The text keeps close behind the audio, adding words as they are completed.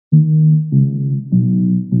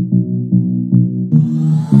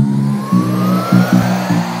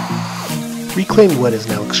Reclaimed wood is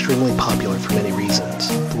now extremely popular for many reasons: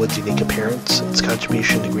 the wood's unique appearance, its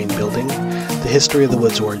contribution to green building, the history of the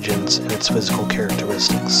wood's origins, and its physical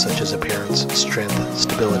characteristics such as appearance, strength,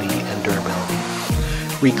 stability, and durability.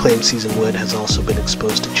 Reclaimed seasoned wood has also been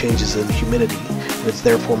exposed to changes in humidity and is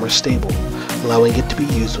therefore more stable, allowing it to be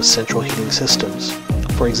used with central heating systems,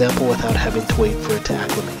 for example without having to wait for it to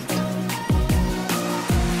acclimate.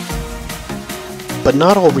 But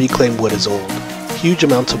not all reclaimed wood is old. Huge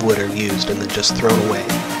amounts of wood are used and then just thrown away,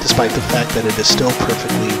 despite the fact that it is still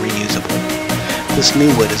perfectly reusable. This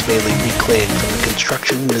new wood is mainly reclaimed from the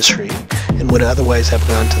construction industry and would otherwise have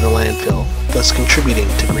gone to the landfill, thus contributing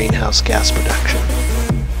to greenhouse gas production.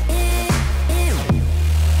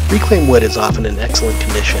 Reclaimed wood is often in excellent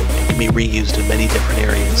condition and can be reused in many different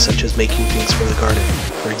areas, such as making things for the garden,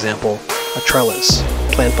 for example, a trellis,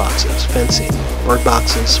 plant boxes, fencing, bird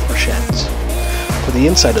boxes, or sheds. For the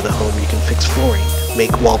inside of the home, you can fix flooring,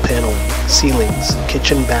 make wall paneling, ceilings,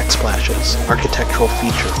 kitchen backsplashes, architectural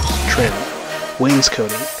features, trim,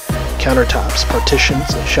 wainscoting, countertops, partitions,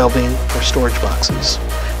 shelving, or storage boxes.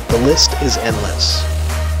 The list is endless.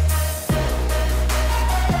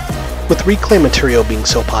 With reclaimed material being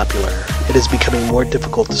so popular, it is becoming more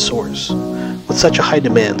difficult to source. With such a high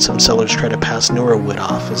demand, some sellers try to pass newer wood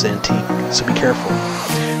off as antique, so be careful.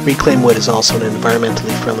 Reclaimed wood is also an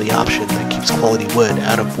environmentally friendly option that keeps quality wood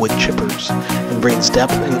out of wood chippers and brings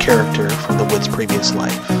depth and character from the wood's previous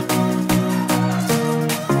life.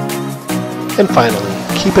 And finally,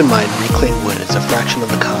 keep in mind reclaimed wood is a fraction of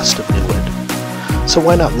the cost of new wood. So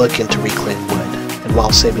why not look into reclaimed wood? And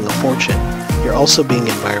while saving a fortune, you're also being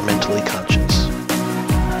environmentally conscious.